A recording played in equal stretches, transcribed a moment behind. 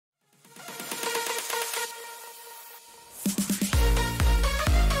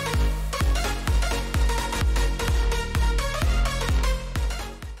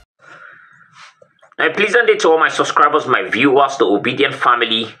A pleasant day to all my subscribers, my viewers, the obedient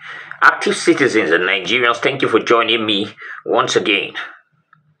family, active citizens and Nigerians. Thank you for joining me once again.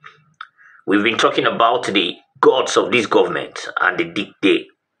 We've been talking about the gods of this government and the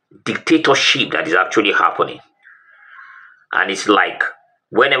dictatorship that is actually happening. And it's like,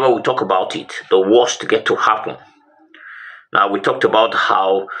 whenever we talk about it, the worst get to happen. Now, we talked about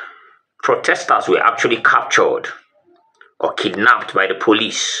how protesters were actually captured or kidnapped by the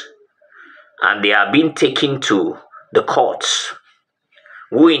police. And they are being taken to the courts,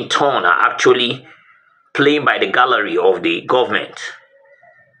 who in turn are actually playing by the gallery of the government,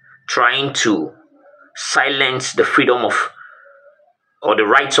 trying to silence the freedom of or the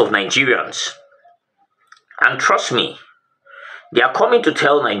rights of Nigerians. And trust me, they are coming to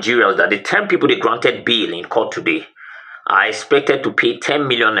tell Nigerians that the 10 people they granted bail in court today are expected to pay 10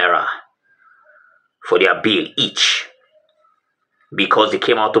 million naira for their bail each, because they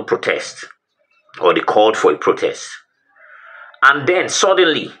came out to protest, or they called for a protest. And then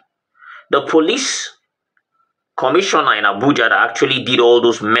suddenly, the police commissioner in Abuja that actually did all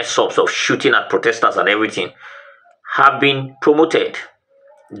those mess-ups of shooting at protesters and everything have been promoted,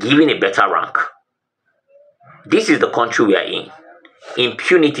 given a better rank. This is the country we are in.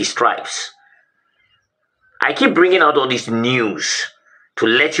 Impunity stripes. I keep bringing out all this news to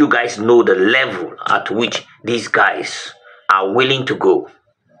let you guys know the level at which these guys are willing to go.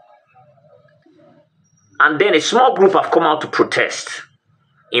 And then a small group have come out to protest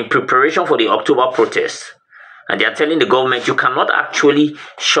in preparation for the October protest. And they are telling the government, you cannot actually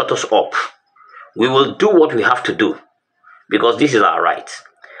shut us up. We will do what we have to do, because this is our right.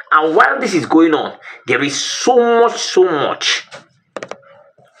 And while this is going on, there is so much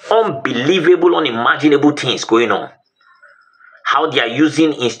unbelievable, unimaginable things going on. How they are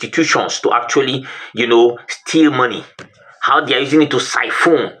using institutions to actually, steal money. How they are using it to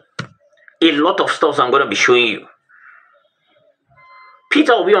siphon. A lot of stuff I'm going to be showing you.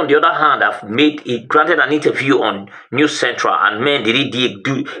 Peter Obi, on the other hand, granted an interview on News Central, and man, he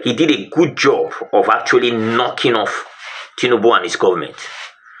did a good job of actually knocking off Tinubu and his government.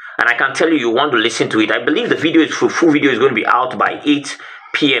 And I can tell you, you want to listen to it. I believe the full video is going to be out by 8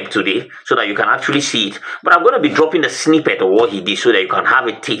 p.m. today, so that you can actually see it. But I'm going to be dropping a snippet of what he did, so that you can have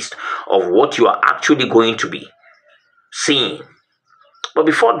a taste of what you are actually going to be seeing. But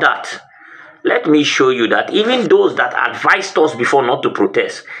before that, let me show you that even those that advised us before not to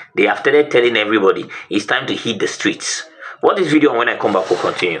protest, they have started telling everybody it's time to hit the streets. Watch this video, and when I come back, we'll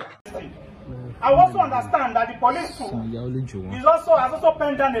continue. I also understand that the police too has also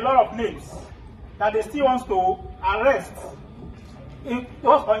penned down a lot of names that they still want to arrest in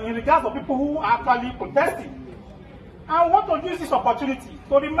regards to people who are actually protesting. I want to use this opportunity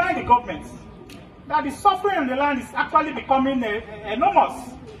to remind the government that the suffering in the land is actually becoming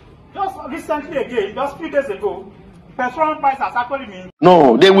enormous. Just recently again, just 3 days ago, petrol price has actually been...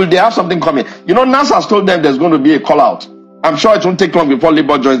 No, they have something coming. NASA has told them there's going to be a call out. I'm sure it won't take long before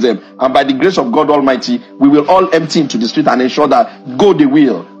Labour joins them. And by the grace of God Almighty, we will all empty into the street and ensure that go they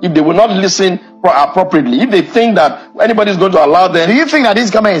will. If they will not listen appropriately, if they think that anybody is going to allow them... Do you think that this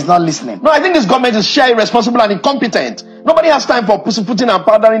government is not listening? No, I think this government is sheer irresponsible and incompetent. Nobody has time for putting and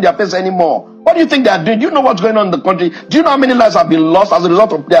powdering their face anymore. What do you think they are doing? Do you know what's going on in the country? Do you know how many lives have been lost as a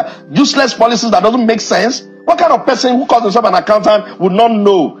result of their useless policies that doesn't make sense? What kind of person who calls himself an accountant would not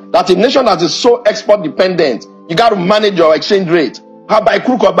know that a nation that is so export dependent, you got to manage your exchange rate, how by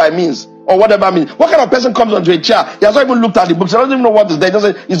crook or by means, or whatever means? What kind of person comes onto a chair? He has not even looked at the books. He doesn't even know what is there. He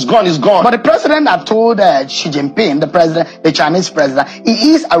just say, it's gone, it's gone. But the president had told Xi Jinping, the Chinese president,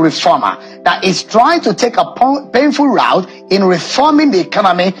 he is a reformer that is trying to take a painful route in reforming the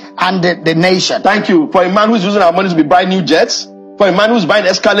economy and the nation. Thank you. For a man who's using our money to be buying new jets, for a man who's buying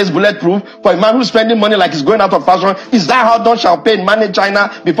Escalades bulletproof, for a man who's spending money like he's going out of fashion, is that how Deng Xiaoping managed China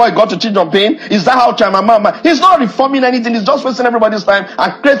before he got to Xi Jinping? Is that how China Mama? He's not reforming anything. He's just wasting everybody's time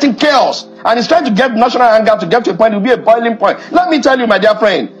and creating chaos. And he's trying to get national anger to get to a point. It will be a boiling point. Let me tell you, my dear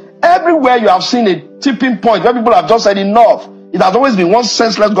friend, everywhere you have seen a tipping point where people have just said enough, it has always been one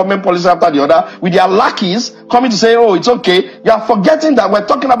senseless government policy after the other, with their lackeys coming to say, oh, it's okay. You are forgetting that we're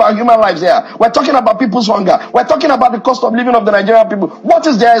talking about human lives here. We're talking about people's hunger. We're talking about the cost of living of the Nigerian people. What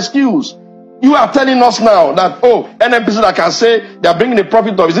is their excuse? You are telling us now that, oh, NNPC that can say they're bringing a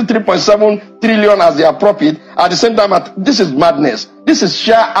profit of, is it 3.7 trillion as their profit? At the same time, this is madness. This is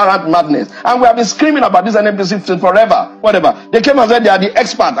sheer arrant madness. And we have been screaming about this NNPC since forever. Whatever. They came and said they are the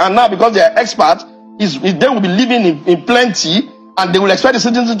expert. And now because they are experts, they will be living in plenty, and they will expect the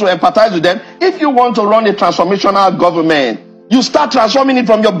citizens to empathize with them. If you want to run a transformational government, You start transforming it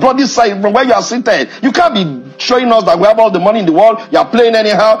from your body side, from where you are seated. You can't be showing us that we have all the money in the world. You are playing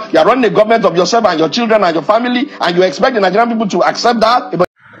anyhow. You are running the government of yourself and your children and your family, and you expect the Nigerian people to accept that.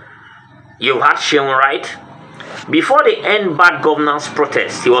 You've had Sheung, right? Before the end bad governance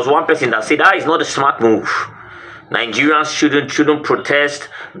protest, he was one person that said that is not a smart move. Nigerians shouldn't protest,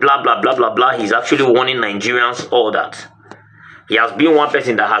 blah blah blah blah blah. He's actually warning Nigerians all that. He has been one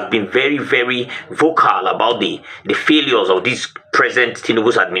person that has been very, very vocal about the failures of this present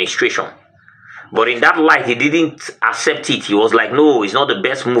Tinubu's administration. But in that light, he didn't accept it. He was like, no, it's not the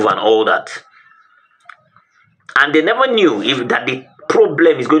best move and all that. And they never knew that the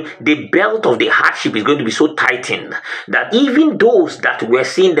problem is the belt of the hardship is going to be so tightened that even those that were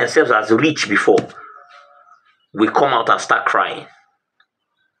seeing themselves as rich before will come out and start crying.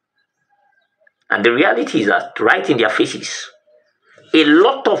 And the reality is that right in their faces, a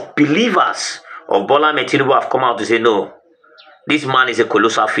lot of believers of Bola Ahmed Tinubu have come out to say, no, this man is a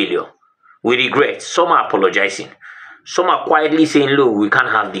colossal failure. We regret. Some are apologizing. Some are quietly saying, look, we can't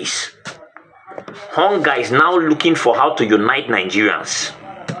have this. Hunger is now looking for how to unite Nigerians.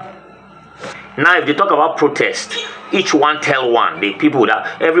 Now, if they talk about protest, each one tell one. The people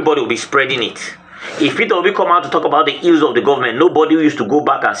that everybody will be spreading it. If Peter Obi come out to talk about the ills of the government, nobody used to go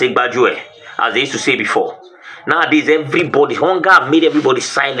back and say Gbajue, as they used to say before. Nowadays, everybody, hunger have made everybody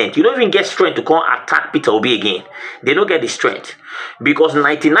silent. You don't even get strength to come attack Peter Obi again. They don't get the strength. Because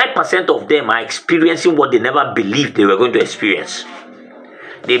 99% of them are experiencing what they never believed they were going to experience.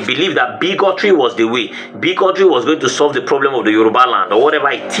 They believed that bigotry was the way. Bigotry was going to solve the problem of the Yoruba land or whatever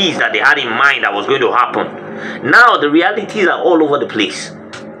it is that they had in mind that was going to happen. Now, the realities are all over the place.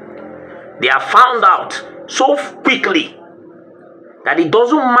 They have found out so quickly that it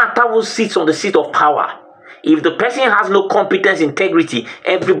doesn't matter who sits on the seat of power. If the person has no competence, integrity,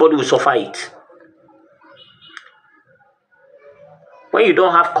 everybody will suffer it. When you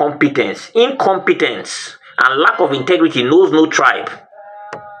don't have competence, incompetence, and lack of integrity knows no tribe,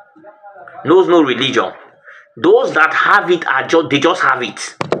 knows no religion. Those that have it they just have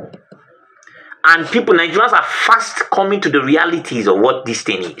it. And people, Nigerians are fast coming to the realities of what this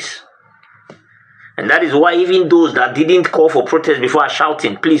thing is. And that is why even those that didn't call for protest before are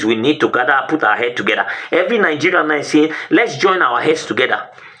shouting, please, we need to gather, put our head together. Every Nigerian now is saying, let's join our heads together.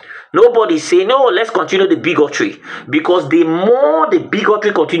 Nobody is saying, no, let's continue the bigotry. Because the more the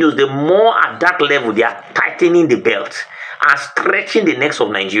bigotry continues, the more at that level they are tightening the belt and stretching the necks of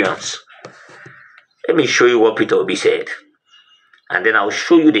Nigerians. Let me show you what Peter Obi said. And then I'll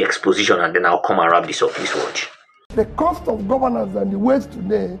show you the exposition and then I'll come and wrap this up. Please watch. The cost of governance and the wage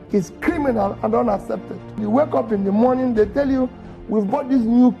today is criminal and unaccepted. You wake up in the morning, they tell you, we've bought these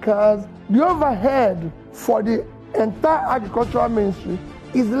new cars. The overhead for the entire agricultural ministry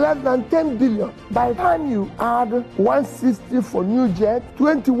is less than 10 billion. By the time you add 160 for new jet,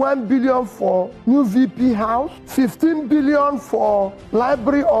 21 billion for new VP house, 15 billion for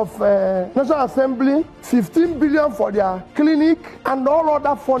Library of National Assembly, 15 billion for their clinic, and all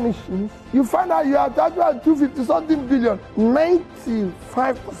other furnishings, you find out you are charged at 250 something billion.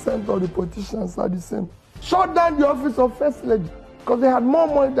 95% of the politicians are the same. Shut down the office of First Lady because they had more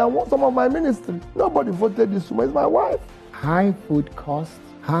money than some of my ministry. Nobody voted this woman. It's my wife. High food costs,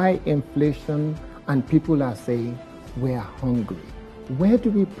 high inflation, and people are saying we are hungry. Where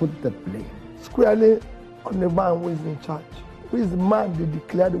do we put the blame? Squarely on the man who is in charge. Who is the man they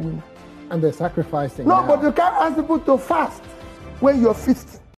declare the winner. And they're sacrificing. No, now. but you can't ask people to fast when you're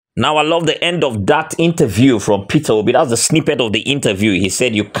feasting. Now, I love the end of that interview from Peter Obi. That's the snippet of the interview. He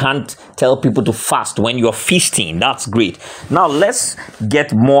said you can't tell people to fast when you're feasting. That's great. Now, let's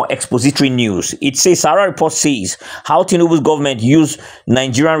get more expository news. It says, Sarah report says, how Tinubu's government used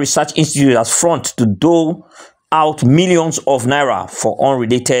Nigerian Research Institute as front to dole out millions of naira for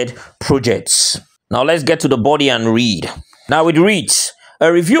unrelated projects. Now, let's get to the body and read. Now, it reads,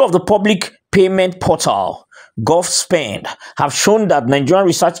 a review of the public payment portal GovSpend have shown that Nigerian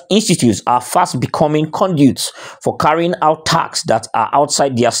research institutes are fast becoming conduits for carrying out tasks that are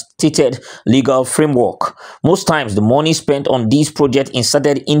outside their stated legal framework. Most times, the money spent on these projects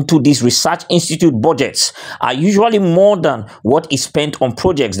inserted into these research institute budgets are usually more than what is spent on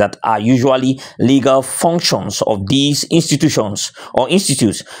projects that are usually legal functions of these institutions or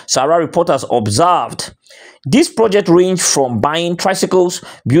institutes. Sarah reporters observed. This project range from buying tricycles,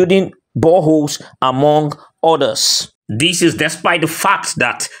 building boreholes, among others. This is despite the fact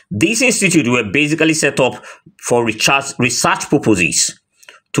that these institutes were basically set up for research purposes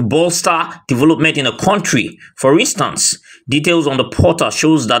to bolster development in a country. For instance, details on the portal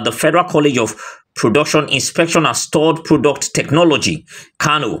shows that the Federal College of Production, Inspection and Stored Product Technology,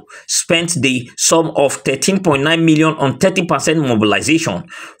 Kano, spent the sum of 13.9 million on 30% mobilization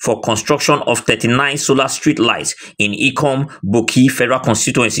for construction of 39 solar street lights in Ikom, Boki Federal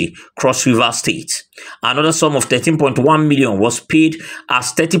Constituency, Cross River State. Another sum of 13.1 million was paid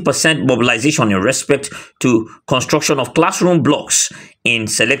as 30% mobilization in respect to construction of classroom blocks in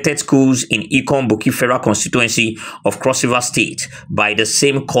selected schools in Ikom, Boki Federal Constituency of Cross River State by the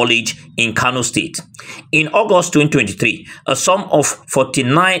same college in Kano State. In August 2023, a sum of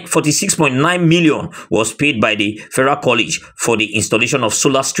 46.9 million was paid by the Federal College for the installation of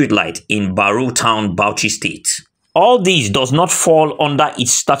solar street light in Baru Town, Bauchi State. All these does not fall under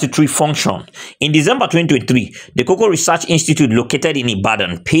its statutory function. In December 2023, the Cocoa Research Institute located in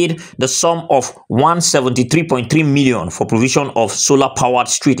Ibadan paid the sum of 173.3 million for provision of solar-powered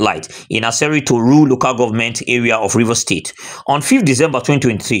street light in Aseri Toru local government area of Rivers State. On 5th December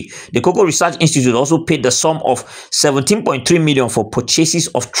 2023, the Cocoa Research Institute also paid the sum of 17.3 million for purchases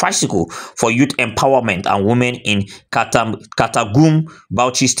of tricycle for youth empowerment and women in Katagum,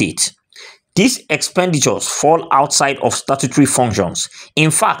 Bauchi State. These expenditures fall outside of statutory functions.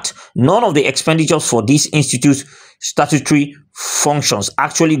 In fact, none of the expenditures for this institute's statutory functions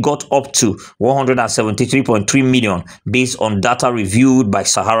actually got up to 173.3 million based on data reviewed by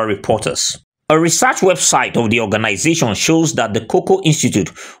Sahara reporters. A research website of the organization shows that the Cocoa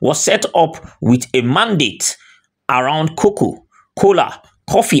Institute was set up with a mandate around cocoa, cola,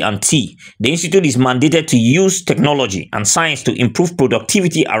 coffee and tea. The institute is mandated to use technology and science to improve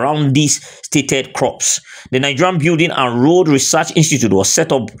productivity around these stated crops. The Nigerian Building and Road Research Institute was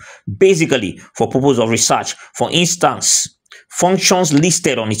set up basically for purpose of research. For instance, functions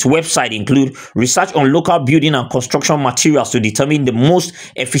listed on its website include research on local building and construction materials to determine the most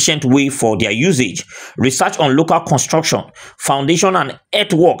efficient way for their usage, research on local construction, foundation and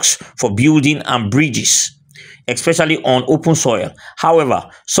earthworks for building and bridges, especially on open soil. However,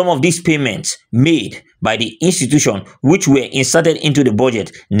 some of these payments made by the institution, which were inserted into the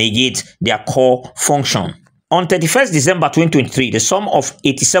budget, negate their core function. On 31st December 2023, the sum of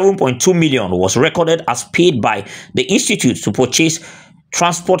 87.2 million was recorded as paid by the institute to purchase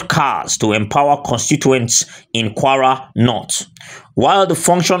transport cars to empower constituents in Kwara North. While the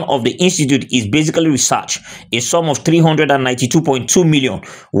function of the institute is basically research, a sum of 392.2 million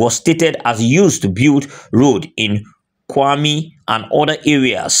was stated as used to build road in Kwami and other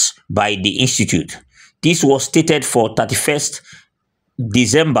areas by the institute. This was stated for 31st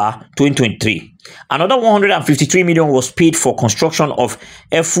December 2023. Another 153 million was paid for construction of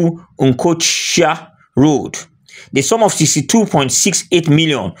Efu Unkocha Road. The sum of 62.68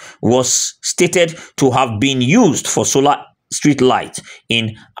 million was stated to have been used for solar street light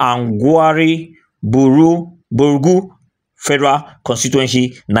in Angwari Burgu Federal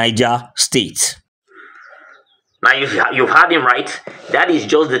Constituency, Niger State. Now you've heard him right. That is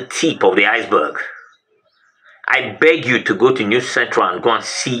just the tip of the iceberg. I beg you to go to News Central and go and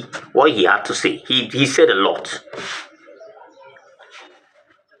see what he had to say. He said a lot.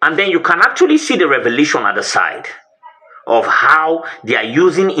 And then you can actually see the revelation at the side of how they are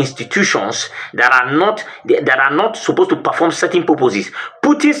using institutions that are not supposed to perform certain purposes,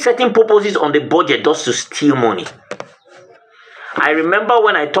 putting certain purposes on the budget just to steal money. I remember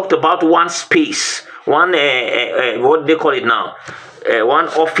when I talked about one space, what do they call it now? One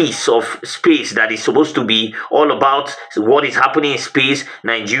office of space that is supposed to be all about what is happening in space.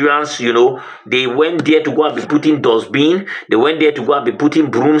 Nigerians, they went there to go and be putting dustbin. They went there to go and be putting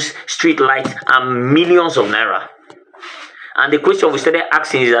brooms, street lights, and millions of naira. And the question we started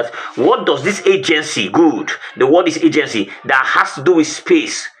asking is that, what does this agency, the word is agency, that has to do with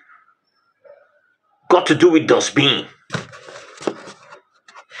space, got to do with dustbin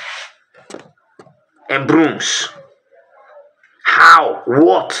and brooms? How?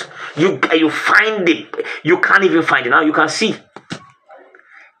 What? You find it. You can't even find it. Now you can see.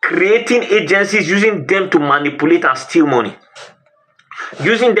 Creating agencies, using them to manipulate and steal money.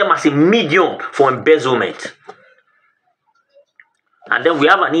 Using them as a medium for embezzlement. And then we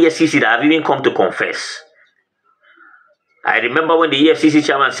have an EFCC that have even come to confess. I remember when the EFCC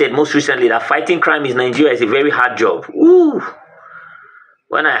chairman said most recently that fighting crime in Nigeria is a very hard job. Ooh.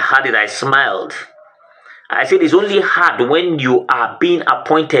 When I heard it, I smiled. I said it's only hard when you are being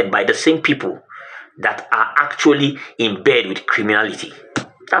appointed by the same people that are actually in bed with criminality.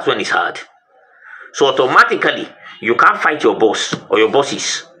 That's when it's hard. So automatically, you can't fight your boss or your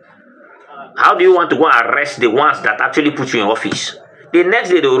bosses. How do you want to go and arrest the ones that actually put you in office? The next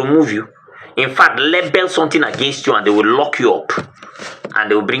day, they will remove you. In fact, label something against you and they will lock you up. And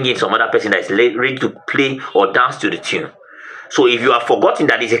they will bring in some other person that is ready to play or dance to the tune. So if you are forgetting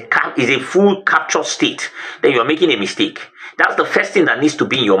that is a full capture state, then you are making a mistake. That's the first thing that needs to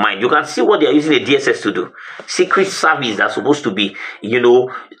be in your mind. You can see what they are using the DSS to do. Secret service that's supposed to be,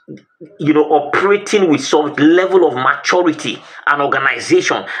 operating with some level of maturity and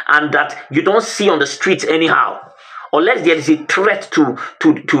organization, and that you don't see on the streets anyhow. Unless there is a threat to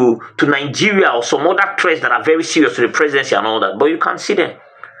Nigeria or some other threats that are very serious to the presidency and all that. But you can't see them.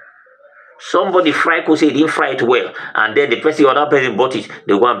 Somebody fry could say he didn't fry it well, and then the other person bought it,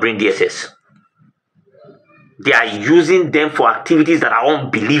 they go and bring DSS. They are using them for activities that are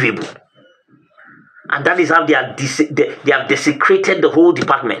unbelievable. And that is how they have desecrated the whole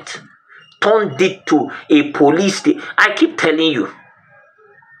department. Turned it to a police. I keep telling you.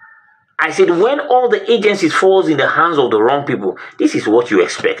 I said, when all the agencies falls in the hands of the wrong people, this is what you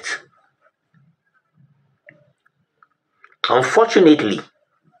expect. Unfortunately,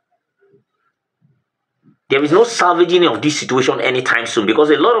 there is no salvaging of this situation anytime soon, because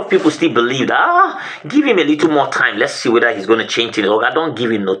a lot of people still believe that, give him a little more time. Let's see whether he's going to change things. I don't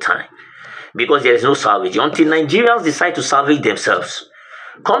give him no time, because there is no salvage. Until Nigerians decide to salvage themselves,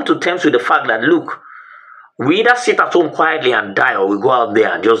 come to terms with the fact that, look, we either sit at home quietly and die, or we go out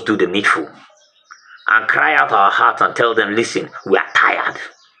there and just do the needful and cry out our hearts and tell them, listen, we are tired,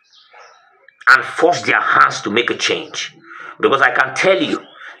 and force their hands to make a change. Because I can tell you,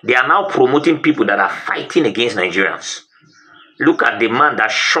 they are now promoting people that are fighting against Nigerians. Look at the man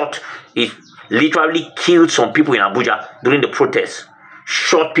that he literally killed some people in Abuja during the protests.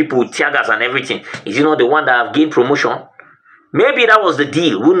 Shot people with tear gas and everything. Is he not the one that have gained promotion? Maybe that was the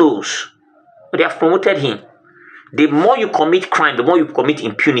deal, who knows? But they have promoted him. The more you commit crime, the more you commit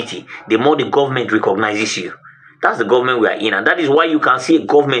impunity, the more the government recognizes you. That's the government we are in. And that is why you can see a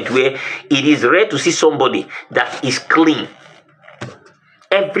government where it is rare to see somebody that is clean.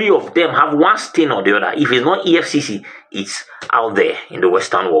 Every of them have one stain or the other. If it's not e.t.c, it's out there in the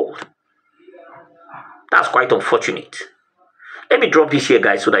Western world. That's quite unfortunate. Let me drop this here,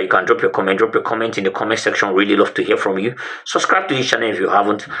 guys, so that you can drop your comment. Drop your comment in the comment section. Really love to hear from you. Subscribe to this channel if you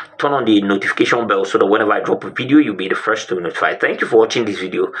haven't. Turn on the notification bell so that whenever I drop a video, you'll be the first to be notified. Thank you for watching this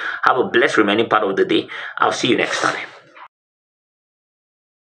video. Have a blessed remaining part of the day. I'll see you next time.